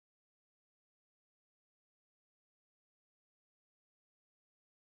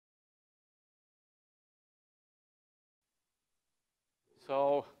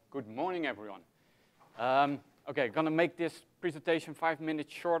So, good morning, everyone. Okay, gonna make this presentation 5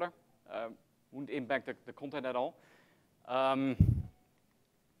 minutes shorter. Won't impact the content at all.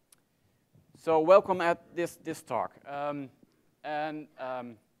 So, welcome at this talk. I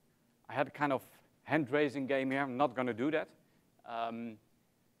had a kind of hand-raising game here. I'm not gonna do that.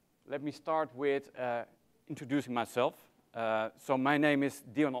 Let me start with introducing myself. So, my name is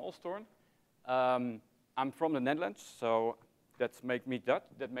Dion Olsthoorn. I'm from the Netherlands, so that makes me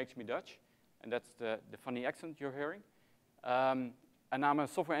Dutch, and that's the funny accent you're hearing. And I'm a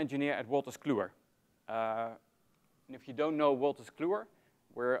software engineer at Wolters Kluwer. And if you don't know Wolters Kluwer,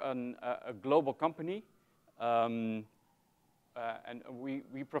 we're a global company, and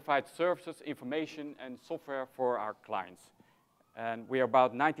we provide services, information, and software for our clients. And we are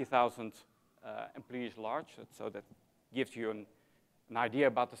about 90,000 employees large, so that gives you an idea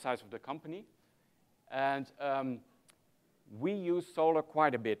about the size of the company. And we use Solr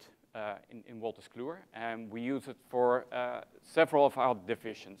quite a bit in Wolters Kluwer, and we use it for several of our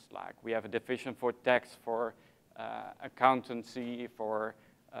divisions. Like we have a division for tax, for accountancy, for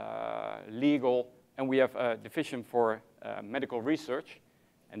legal, and we have a division for medical research,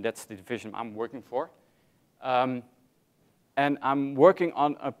 and that's the division I'm working for. And I'm working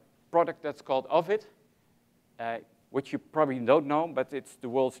on a product that's called Ovid, which you probably don't know, but it's the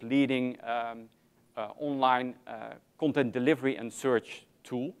world's leading online content delivery and search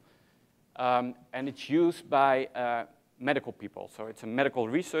tool. And it's used by medical people. So it's a medical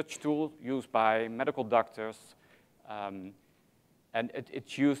research tool used by medical doctors. And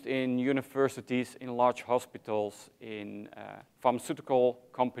it's used in universities, in large hospitals, in pharmaceutical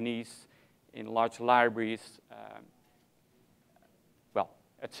companies, in large libraries,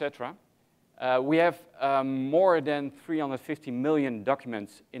 etc. We have more than 350 million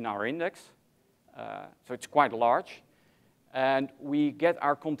documents in our index. So it's quite large. And we get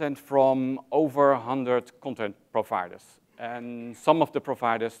our content from over 100 content providers. And some of the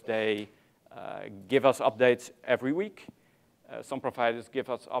providers, they give us updates every week. Some providers give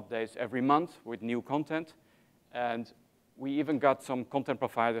us updates every month with new content. And we even got some content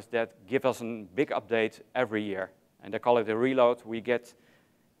providers that give us a big update every year. And they call it a reload. We get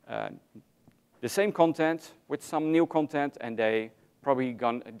the same content with some new content, and they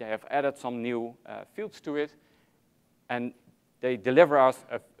have added some new fields to it, and they deliver us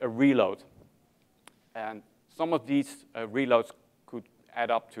a reload. And some of these reloads could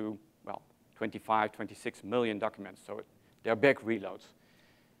add up to, well, 25, 26 million documents, so they're big reloads.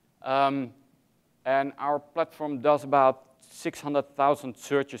 And our platform does about 600,000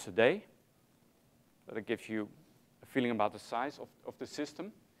 searches a day. So that gives you a feeling about the size of the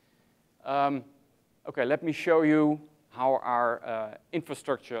system. Okay, let me show you how our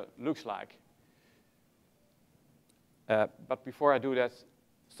infrastructure looks like. But before I do that,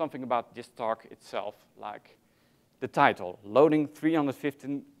 something about this talk itself, like the title, Loading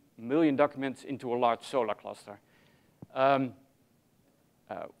 315 Million Documents into a Large Solr Cluster.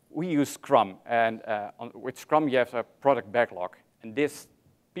 We use Scrum, and with Scrum you have a product backlog. And this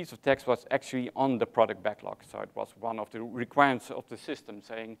piece of text was actually on the product backlog, so it was one of the requirements of the system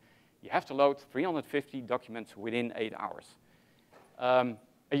saying, you have to load 350 documents within 8 hours. And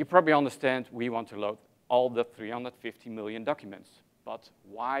you probably understand we want to load all the 350 million documents. But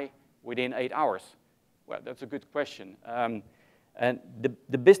why within 8 hours? Well, that's a good question. And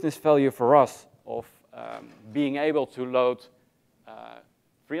the business value for us of being able to load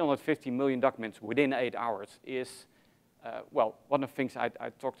 350 million documents within 8 hours is, well, one of the things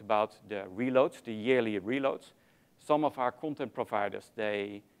I talked about, the reloads, the yearly reloads. Some of our content providers,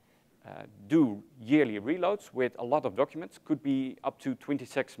 they do yearly reloads with a lot of documents, could be up to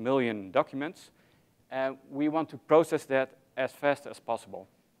 26 million documents. And we want to process that as fast as possible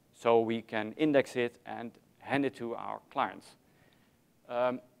so we can index it and hand it to our clients.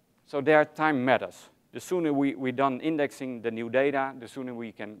 So their time matters. The sooner we're done indexing the new data, the sooner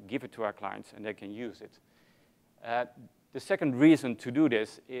we can give it to our clients and they can use it. The second reason to do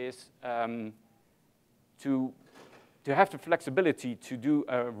this is to have the flexibility to do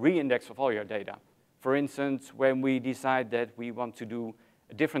a re-index of all your data. For instance, when we decide that we want to do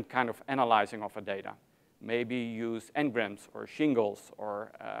a different kind of analyzing of our data, maybe use n-grams or shingles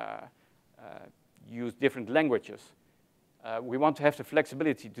or use different languages. We want to have the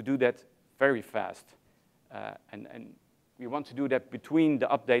flexibility to do that very fast. And we want to do that between the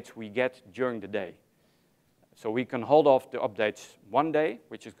updates we get during the day. So we can hold off the updates one day,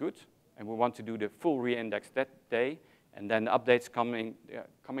 which is good, and we want to do the full re-index that day, and then the updates coming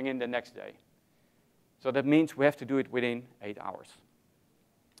in the next day. So that means we have to do it within 8 hours.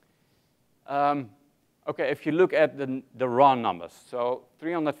 Okay, if you look at the raw numbers, so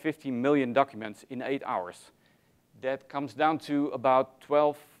 350 million documents in 8 hours, that comes down to about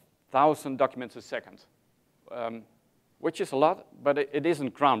 12,000 documents a second, which is a lot, but it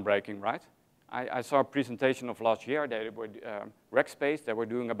isn't groundbreaking, right? I saw a presentation of last year. They were Rackspace. They were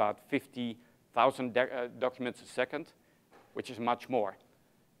doing about 50,000 documents a second, which is much more.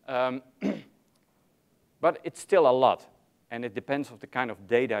 But it's still a lot, and it depends on the kind of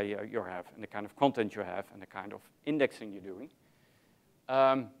data you have, and the kind of content you have, and the kind of indexing you're doing.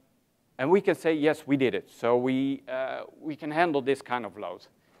 And we can say, yes, we did it. So we can handle this kind of load.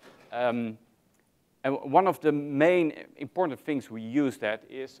 And one of the main important things we use that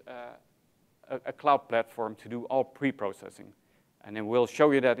is a cloud platform to do all pre-processing. And then we'll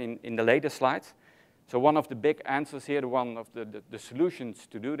show you that in the later slides. So one of the big answers here, one of the solutions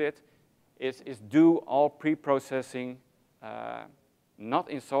to do that, is do all pre-processing, not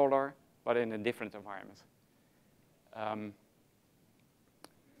in Solr, but in a different environment.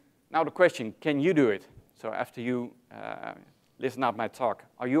 Now the question, can you do it? So after you listen up my talk,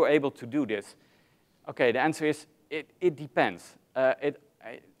 are you able to do this? Okay, the answer is, it depends.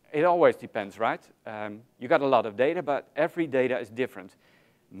 It always depends, right? You got a lot of data, but every data is different.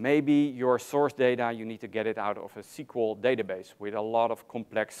 Maybe your source data, you need to get it out of a SQL database with a lot of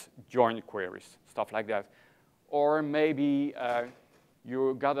complex join queries, stuff like that. Or maybe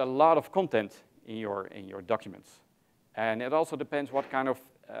you got a lot of content in your documents. And it also depends what kind of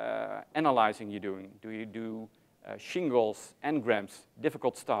analyzing you're doing. Do you do shingles, n-grams,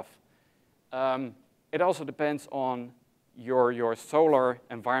 difficult stuff? It also depends on your Solr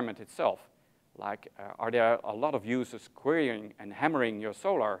environment itself. Like, are there a lot of users querying and hammering your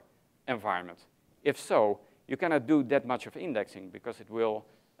Solr environment? If so, you cannot do that much of indexing because it will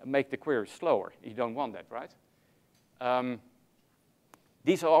make the query slower. You don't want that, right?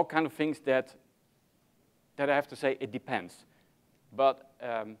 These are all kind of things that I have to say it depends. But,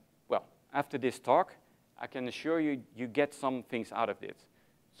 well, after this talk, I can assure you, you get some things out of it.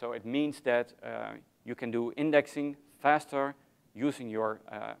 So it means that you can do indexing faster using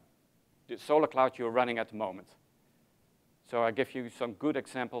the SolrCloud you're running at the moment. So I give you some good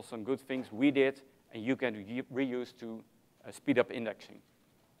examples, some good things we did, and you can reuse to speed up indexing.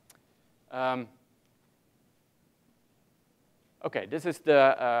 Okay, this is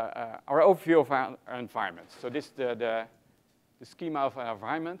our overview of our environment. So this is the schema of our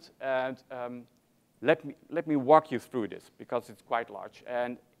environment, and let me walk you through this because it's quite large.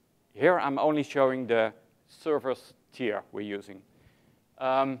 And here I'm only showing the servers tier we're using.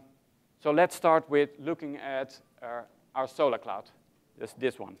 So let's start with looking at our SolrCloud,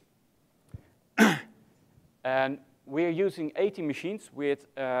 this one. And we're using 80 machines with,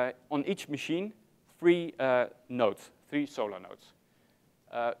 on each machine, 3 nodes, 3 Solr nodes.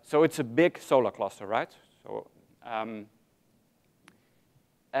 So it's a big Solr cluster, right? So,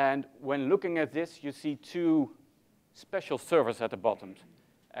 and when looking at this, you see 2 special servers at the bottom.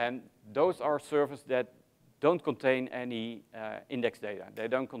 And those are servers that don't contain any index data. They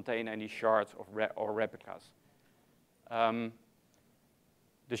don't contain any shards or replicas. The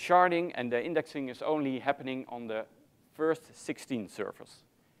sharding and the indexing is only happening on the first 16 servers.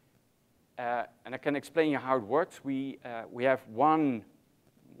 And I can explain you how it works. We have one,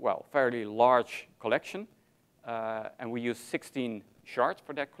 well, fairly large collection, and we use 16 shards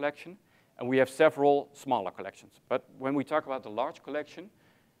for that collection, and we have several smaller collections. But when we talk about the large collection,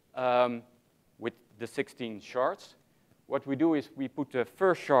 with the 16 shards, what we do is we put the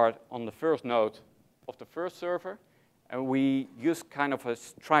first shard on the first node of the first server, and we use kind of a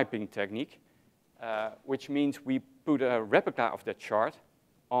striping technique, which means we put a replica of that shard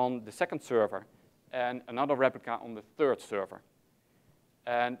on the second server and another replica on the third server.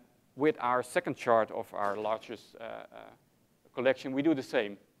 And with our second shard of our largest collection, we do the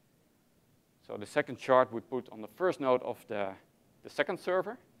same. So the second shard we put on the first node of the second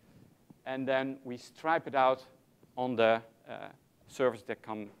server, and then we stripe it out on the servers that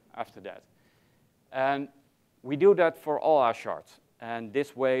come after that. And we do that for all our shards. And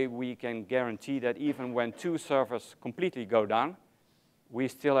this way we can guarantee that even when 2 servers completely go down, we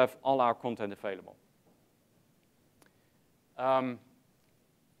still have all our content available.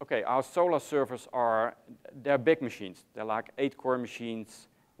 Okay, our Solr servers they're big machines. They're like 8-core machines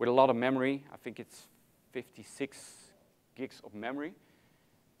with a lot of memory. I think it's 56 gigs of memory.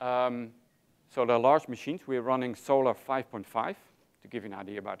 So they're large machines. We're running Solr 5.5 to give you an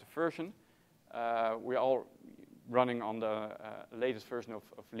idea about the version. We're all running on the latest version of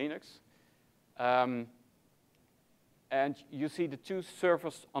Linux. And you see the 2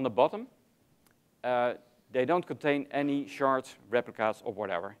 servers on the bottom. They don't contain any shards, replicas, or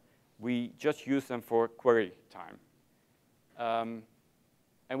whatever. we just use them for query time.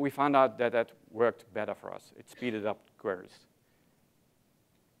 And we found out that that worked better for us. It speeded up queries.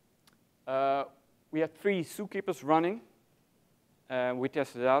 We had 3 ZooKeepers running. We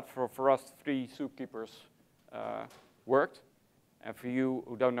tested it out. For us, 3 ZooKeepers worked. And for you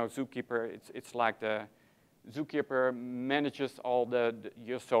who don't know ZooKeeper, it's like the ZooKeeper manages all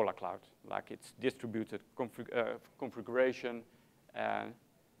your SolrCloud, like it's distributed configuration, and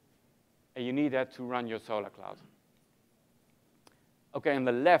you need that to run your SolrCloud. Okay, on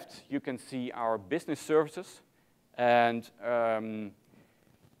the left, you can see our business services, and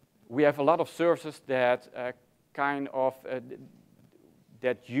we have a lot of services that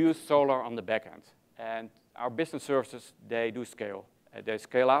that use Solr on the back end. And our business services, they do scale. They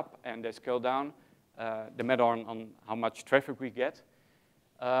scale up and they scale down, depending on how much traffic we get.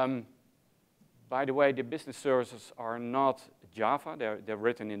 By the way, the business services are not Java. They're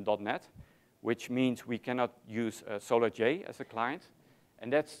written in .NET, which means we cannot use SolrJ as a client.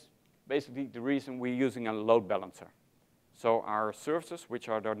 And that's basically the reason we're using a load balancer. So our services, which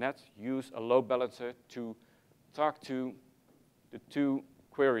are .NET, use a load balancer to talk to the 2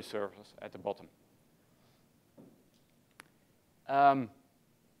 query servers at the bottom. And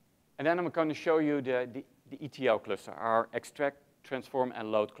then I'm going to show you the ETL cluster, our extract, transform,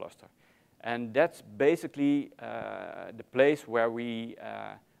 and load cluster. And that's basically the place where we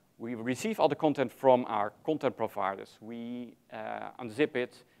receive all the content from our content providers. We unzip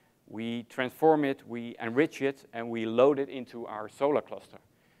it, we transform it, we enrich it, and we load it into our Solr cluster.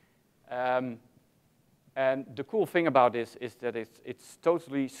 And the cool thing about this is that it's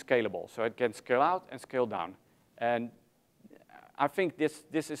totally scalable. So it can scale out and scale down. And I think this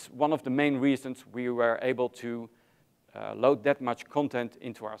is one of the main reasons we were able to load that much content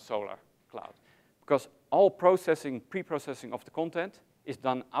into our SolrCloud. Because all pre-processing of the content is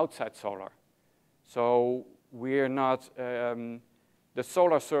done outside Solr. So we're not, the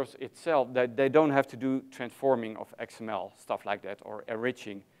Solr service itself, they don't have to do transforming of XML, stuff like that, or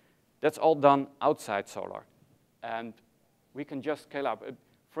enriching. That's all done outside Solr. And we can just scale up.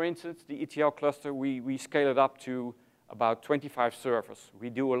 For instance, the ETL cluster, we scale it up to about 25 servers. We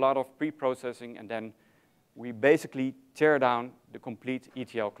do a lot of pre-processing, and then we basically tear down the complete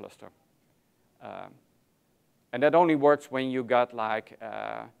ETL cluster. And that only works when you got like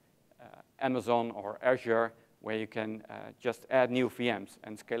Amazon or Azure, where you can just add new VMs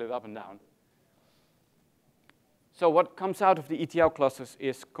and scale it up and down. So what comes out of the ETL clusters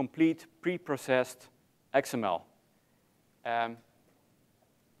is complete pre-processed XML. And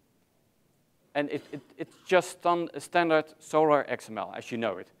it's just standard Solr XML, as you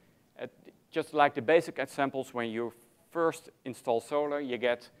know it. Just like the basic examples, when you first install Solr, you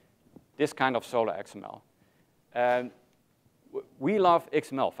get this kind of Solr XML. And we love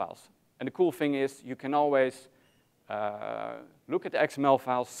XML files. And the cool thing is you can always look at the XML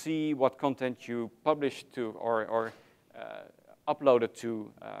files, see what content you published to or uploaded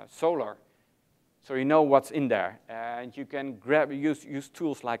to Solr, so you know what's in there. And you can use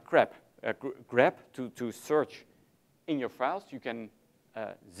tools like grep to search in your files. You can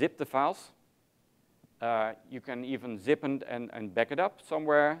zip the files. You can even zip and back it up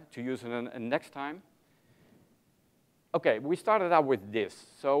somewhere to use it next time. Okay, we started out with this.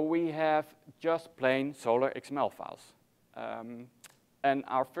 So we have just plain Solr XML files. And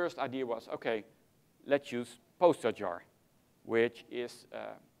our first idea was, okay, let's use post.jar, which is,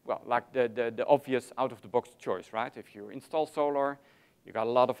 well, like the obvious out-of-the-box choice, right? If you install Solr, you got a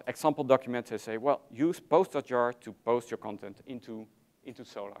lot of example documents that say, well, use post.jar to post your content into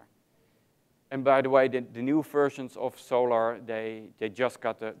Solr. And by the way, the new versions of Solr, they just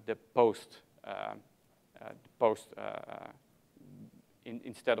got the post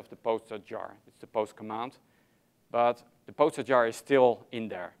instead of the post.jar. It's the post command. But the post.jar is still in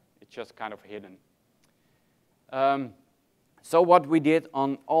there. It's just kind of hidden. So what we did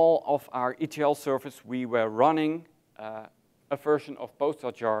on all of our ETL servers, we were running a version of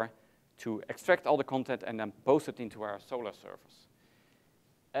post.jar to extract all the content and then post it into our Solr servers.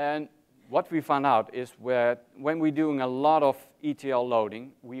 And what we found out is when we're doing a lot of ETL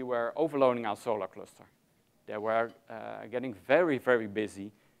loading, we were overloading our Solr cluster. They were getting very, very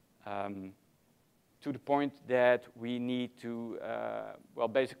busy to the point that we need to, well,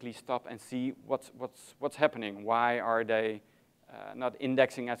 basically stop and see what's happening. Why are they not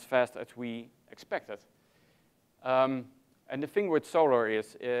indexing as fast as we expected? And the thing with Solr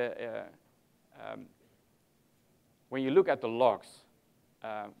is, when you look at the logs,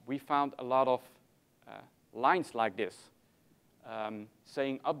 we found a lot of lines like this,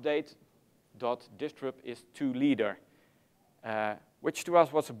 saying update.distrib is 2 leader. which to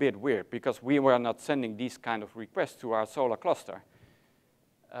us was a bit weird because we were not sending these kind of requests to our Solr cluster.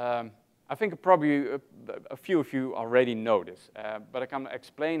 I think probably a few of you already know this, but I can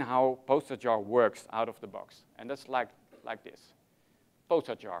explain how post.jar works out of the box. And that's like this.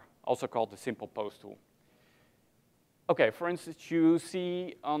 Post.jar, also called the simple post tool. Okay, for instance, you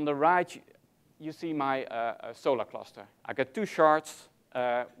see on the right, you see my Solr cluster. I got 2 shards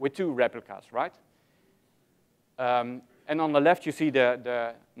with 2 replicas, right? And on the left, you see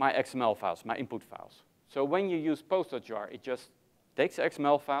my XML files, my input files. So when you use post.jar, it just takes the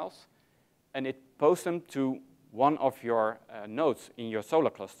XML files and it posts them to one of your nodes in your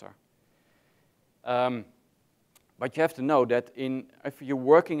Solr cluster. But you have to know that if you're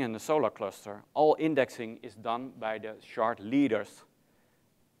working in a Solr cluster, all indexing is done by the shard leaders,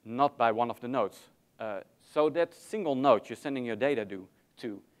 not by one of the nodes. So that single node you're sending your data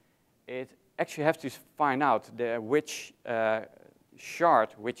to, it actually has to find out which shard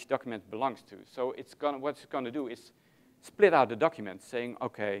which document belongs to. So what it's going to do is split out the documents, saying,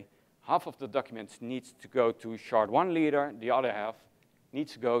 okay, half of the documents needs to go to shard 1 leader, the other half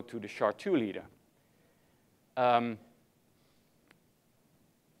needs to go to the shard 2 leader. And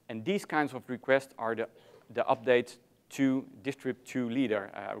these kinds of requests are the update to distrib 2 leader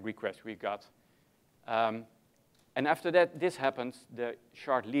requests we got. And after that, this happens, the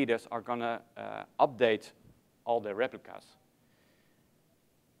shard leaders are going to update all the replicas.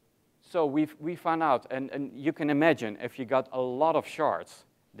 So we found out, and you can imagine, if you got a lot of shards,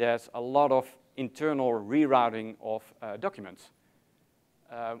 there's a lot of internal rerouting of documents.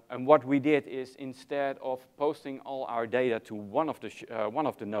 And what we did is, instead of posting all our data to one of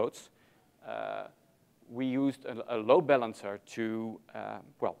the nodes, we used a load balancer to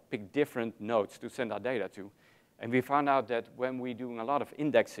pick different nodes to send our data to. And we found out that when we're doing a lot of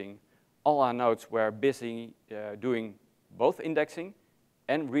indexing, all our nodes were busy doing both indexing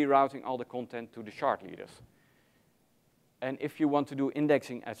and rerouting all the content to the shard leaders. And if you want to do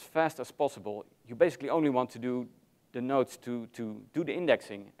indexing as fast as possible, you basically only want to do the nodes to do the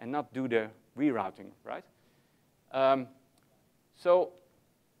indexing and not do the rerouting, right? So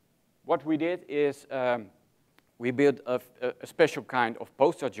what we did is we built a special kind of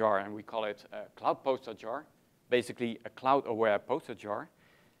post.jar, and we call it cloud post.jar, basically a cloud-aware post.jar.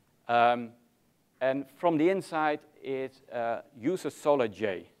 And from the inside, it uses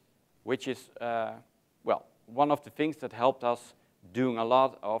SolrJ, which is, one of the things that helped us doing a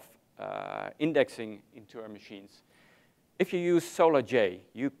lot of indexing into our machines. If you use SolrJ,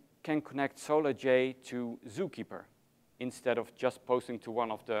 you can connect SolrJ to ZooKeeper instead of just posting to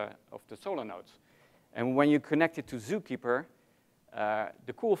one of the Solr nodes. And when you connect it to ZooKeeper,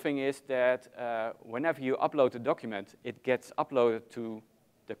 the cool thing is that whenever you upload a document, it gets uploaded to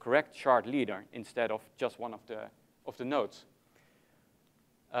the correct shard leader instead of just one of the nodes.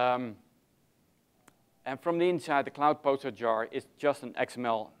 And from the inside, the cloud post.jar is just an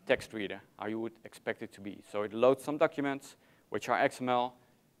XML text reader, how you would expect it to be. So it loads some documents, which are XML,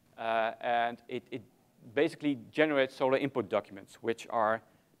 and it basically generates Solr input documents, which are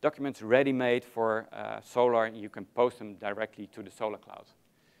documents ready-made for Solr, and you can post them directly to the SolrCloud.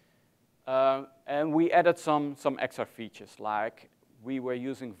 And we added some extra features, like we were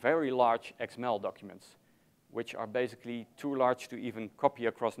using very large XML documents, which are basically too large to even copy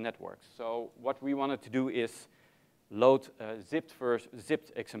across networks. So what we wanted to do is load zipped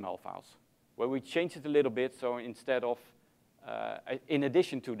XML files, where we changed it a little bit. So instead of, in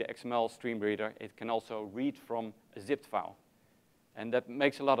addition to the XML stream reader, it can also read from a zipped file. And that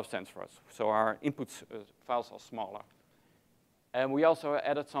makes a lot of sense for us. So our input files are smaller. And we also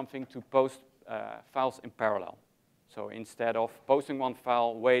added something to post files in parallel. So instead of posting one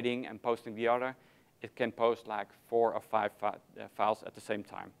file, waiting, and posting the other, it can post like 4 or 5 files at the same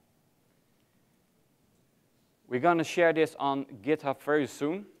time. We're going to share this on GitHub very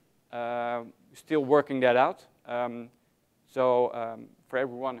soon. Still working that out. For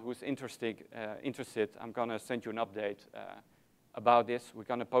everyone who's interested, I'm going to send you an update about this. We're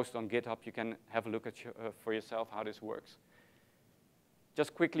going to post it on GitHub. You can have a look at for yourself how this works.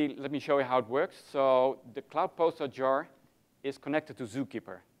 Just quickly, let me show you how it works. So the cloud post.jar is connected to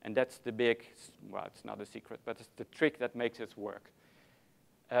ZooKeeper. And that's the big, well, it's not a secret, but it's the trick that makes it work.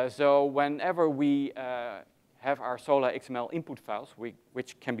 So whenever we have our Solr XML input files,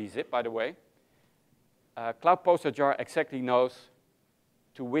 which can be zipped, by the way, cloud post.jar exactly knows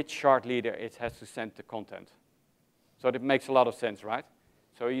to which shard leader it has to send the content. So that makes a lot of sense, right?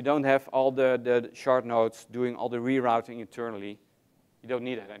 So you don't have all the shard nodes doing all the rerouting internally. You don't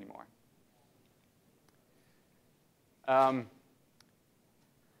need it anymore.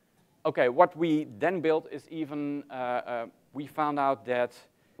 Okay, what we then built is even we found out that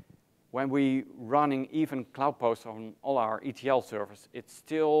when we running even Cloud Post on all our ETL servers, it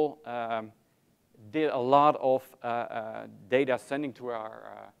still did a lot of data sending to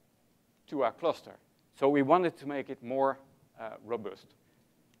our cluster. So we wanted to make it more robust.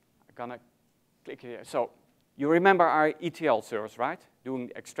 I'm gonna click here. So you remember our ETL servers, right? Doing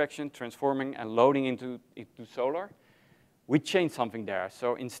the extraction, transforming, and loading into Solr. We changed something there.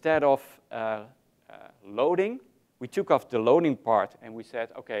 So instead of loading, we took off the loading part and we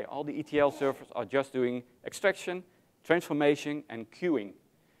said, okay, all the ETL servers are just doing extraction, transformation, and queuing.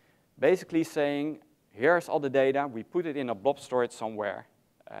 Basically saying, here's all the data, we put it in a blob storage somewhere.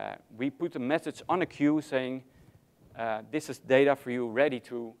 We put a message on a queue saying, this is data for you ready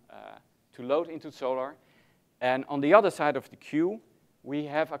to load into Solr. And on the other side of the queue, we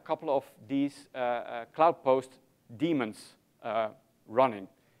have a couple of these Cloud Post daemons running.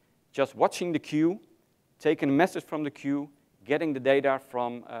 Just watching the queue, taking a message from the queue, getting the data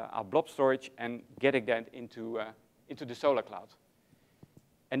from our blob storage, and getting that into the SolrCloud.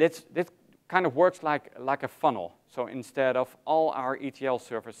 And this kind of works like a funnel. So instead of all our ETL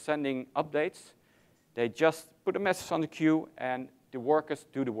servers sending updates, they just put a message on the queue, and the workers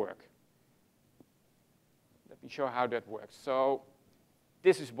do the work. Let me show how that works. So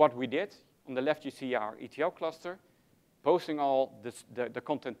this is what we did. On the left, you see our ETL cluster, posting all the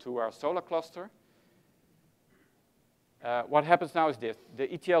content to our Solr cluster. What happens now is this.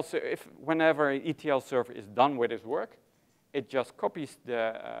 The ETL whenever an ETL server is done with its work, it just copies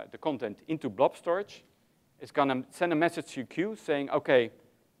the content into blob storage. It's going to send a message to queue saying, OK,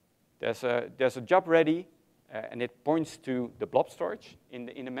 there's a job ready, and it points to the blob storage in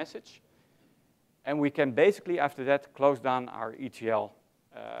the message. And we can basically, after that, close down our ETL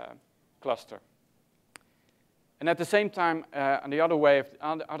cluster. And at the same time, on the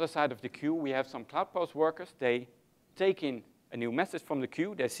other side of the queue, we have some Cloud Post workers. They take in a new message from the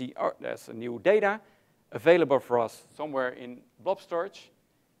queue. They see, oh, there's a new data available for us somewhere in blob storage.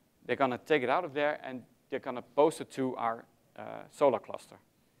 They're going to take it out of there, and they're going to post it to our Solr cluster.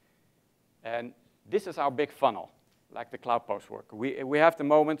 And this is our big funnel, like the Cloud Post worker. We have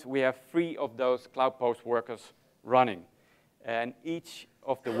 3 of those Cloud Post workers running. And each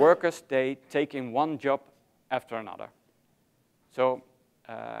of the workers, they take in one job after another. So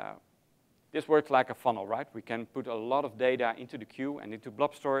this works like a funnel, right? We can put a lot of data into the queue and into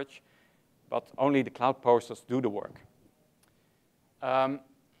blob storage, but only the Cloud Posters do the work.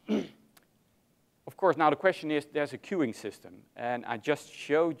 Of course, now the question is, there's a queuing system. And I just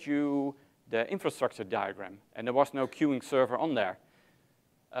showed you the infrastructure diagram, and there was no queuing server on there.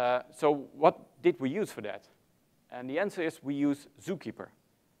 So what did we use for that? And the answer is we use ZooKeeper,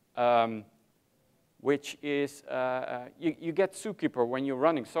 which is, you get ZooKeeper when you're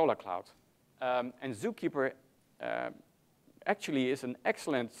running SolrCloud. And ZooKeeper actually is an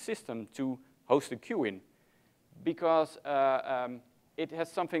excellent system to host a queue in, because it has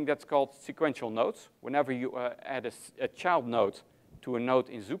something that's called sequential nodes. Whenever you add a child node to a node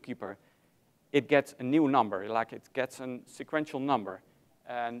in ZooKeeper, it gets a new number, like it gets a sequential number.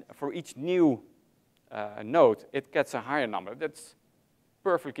 And for each new node, it gets a higher number. That's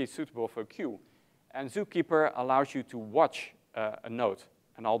perfectly suitable for a queue. And ZooKeeper allows you to watch a node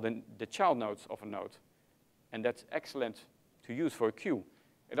and all the child nodes of a node. And that's excellent to use for a queue.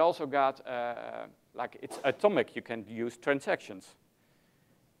 It also got, like it's atomic, you can use transactions.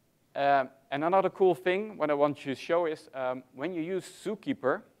 And another cool thing, what I want to show is, when you use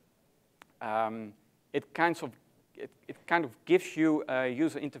ZooKeeper, it kind of gives you a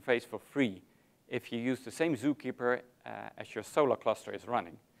user interface for free if you use the same ZooKeeper as your Solr cluster is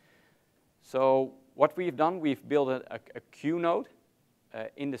running. So what we've done, we've built a queue node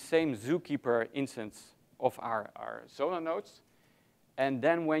in the same ZooKeeper instance of our Solr nodes. And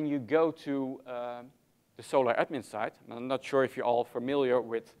then when you go to the Solr admin side, and I'm not sure if you're all familiar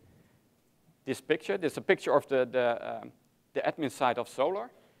with this picture. There's a picture of the admin side of Solr,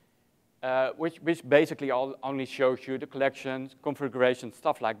 which basically only shows you the collections, configuration,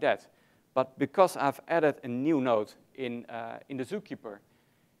 stuff like that. But because I've added a new node in the ZooKeeper,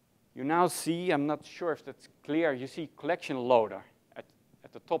 you now see, I'm not sure if that's clear, you see collection loader at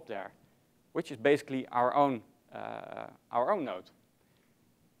the top there, which is basically our own node.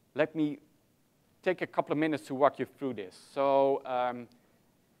 Let me take a couple of minutes to walk you through this. So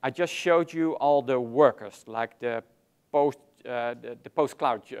I just showed you all the workers, like the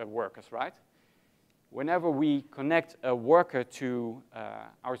post-cloud workers, right? Whenever we connect a worker to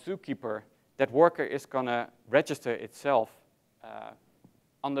our ZooKeeper, that worker is going to register itself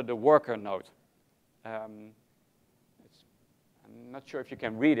under the worker node. I'm not sure if you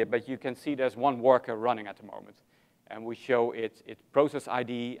can read it, but you can see there's one worker running at the moment. and we show its process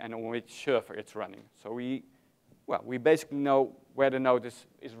ID and on which server it's running. So we basically know where the node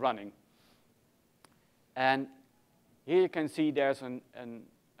is running. And here you can see there's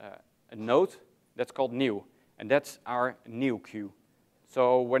a node that's called new, and that's our new queue.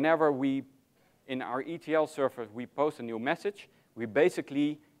 So whenever in our ETL server, we post a new message, we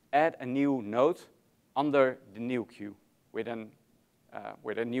basically add a new node under the new queue with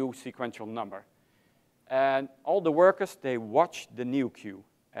a new sequential number. And all the workers, they watch the new queue.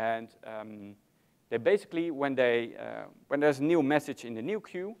 And they basically, when there's a new message in the new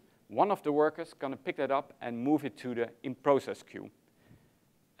queue, one of the workers is going to pick that up and move it to the in-process queue.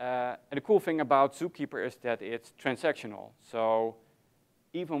 And the cool thing about ZooKeeper is that it's transactional. So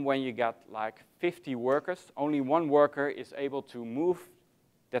even when you got like 50 workers, only one worker is able to move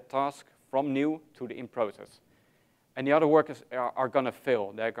that task from new to the in-process. And the other workers are going to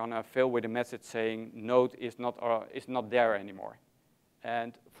fail. They're going to fail with a message saying node is not there anymore.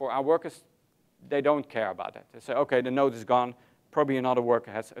 And for our workers, they don't care about that. They say, okay, the node is gone. Probably another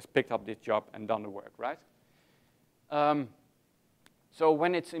worker has picked up this job and done the work, right? So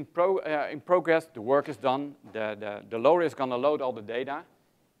when it's in progress, the work is done. The loader is going to load all the data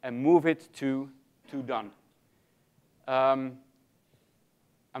and move it to done.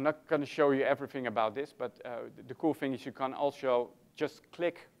 I'm not going to show you everything about this, but the cool thing is you can also just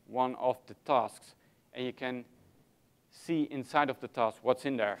click one of the tasks, and you can see inside of the task what's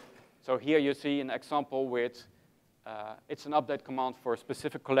in there. So here you see an example with, it's an update command for a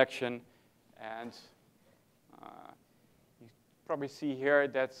specific collection, and you probably see here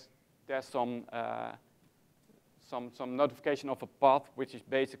that there's some notification of a path, which is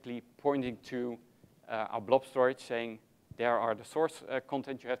basically pointing to our blob storage, saying there are the source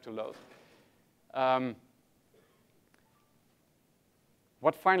content you have to load.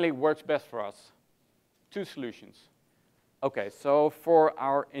 What finally works best for us? Two solutions. Okay, so for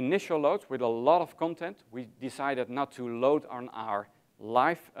our initial loads with a lot of content, we decided not to load on our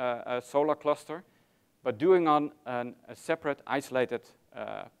live Solr cluster, but doing on a separate, isolated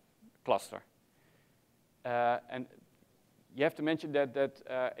cluster. And you have to mention that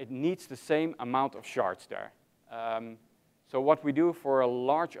it needs the same amount of shards there. So what we do for a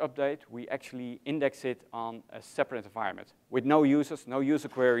large update, we actually index it on a separate environment. With no users, no user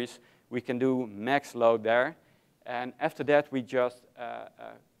queries, we can do max load there. And after that, we just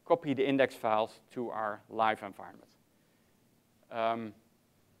copy the index files to our live environment.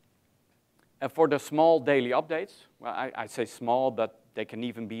 And for the small daily updates, well, I say small, but they can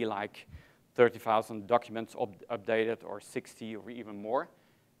even be like 30,000 documents updated or 60 or even more.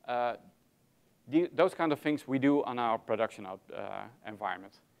 Those kind of things we do on our production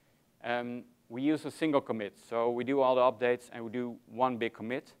environment. We use a single commit. So we do all the updates and we do one big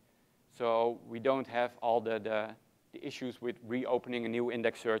commit. So we don't have all the issues with reopening a new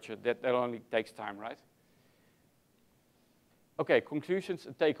index searcher. That only takes time, right? Okay, conclusions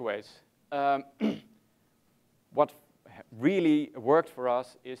and takeaways. What really worked for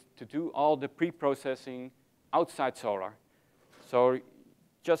us is to do all the pre-processing outside Solr. So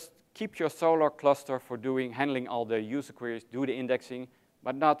just keep your Solr cluster for handling all the user queries, do the indexing,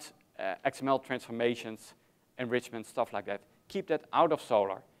 but not XML transformations, enrichment, stuff like that. Keep that out of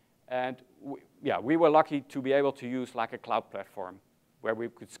Solr. And we were lucky to be able to use like a cloud platform where we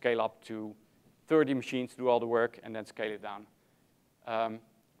could scale up to 30 machines, do all the work, and then scale it down.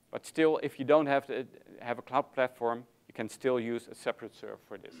 But still, if you don't have a cloud platform, you can still use a separate server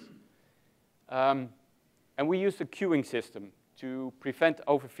for this. And we use a queuing system to prevent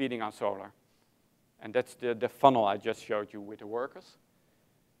overfeeding on Solr. And that's the funnel I just showed you with the workers.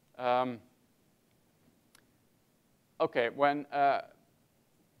 Okay, when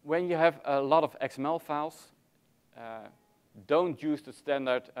you have a lot of XML files, don't use the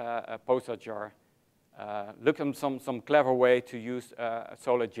standard post.jar. Look at some clever way to use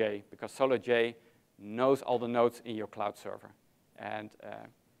SolrJ, because SolrJ knows all the nodes in your cloud server. And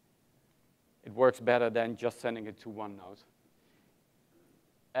it works better than just sending it to one node.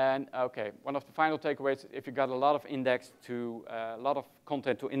 And okay, one of the final takeaways, if you got a lot of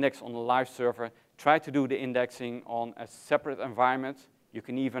content to index on a live server, try to do the indexing on a separate environment. You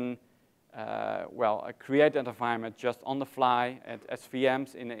can even, create an environment just on the fly as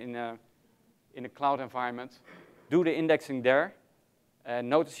VMs in a cloud environment. Do the indexing there. And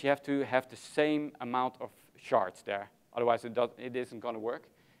notice you have to have the same amount of shards there. Otherwise, it isn't going to work.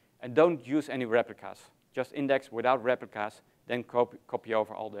 And don't use any replicas. Just index without replicas, then copy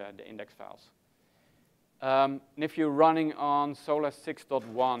over all the index files. And if you're running on Solr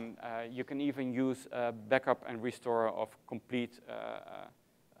 6.1, you can even use backup and restore of complete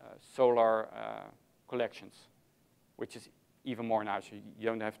Solr collections. which is even more nice. You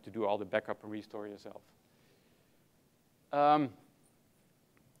don't have to do all the backup and restore yourself.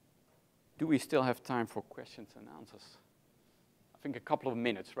 Do we still have time for questions and answers? I think a couple of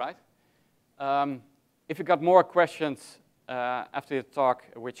minutes, right? If you got more questions after the talk,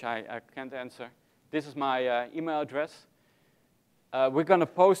 which I can't answer, this is my email address. We're going to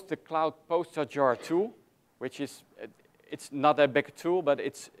post the Cloud post.jar tool, which is, it's not a big tool, but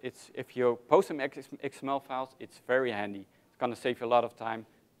it's if you post some XML files, it's very handy. It's going to save you a lot of time,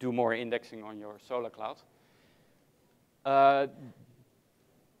 do more indexing on your SolrCloud.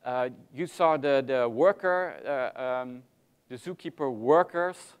 You saw the worker, the ZooKeeper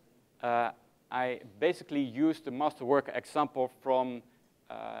workers. I basically used the master worker example from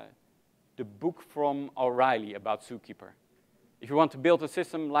the book from O'Reilly about ZooKeeper. If you want to build a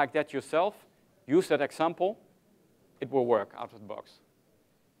system like that yourself, use that example. It will work out of the box.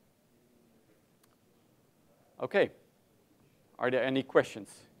 Okay. Are there any questions?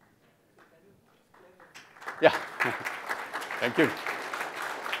 Yeah. Thank you.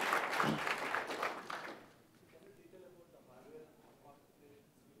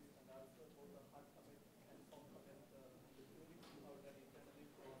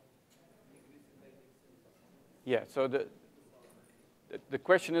 Yeah, so the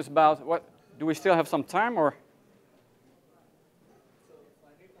question is about what, do we still have some time or?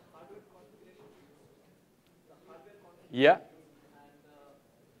 Yeah.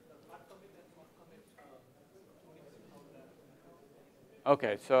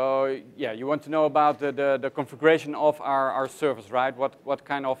 Okay, so yeah, you want to know about the configuration of our service, right? What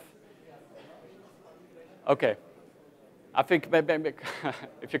kind of? Okay, I think maybe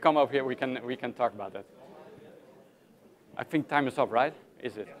if you come up here, we can talk about that. I think time is up, right?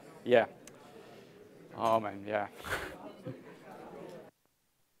 Is it? Yeah. Oh man, yeah.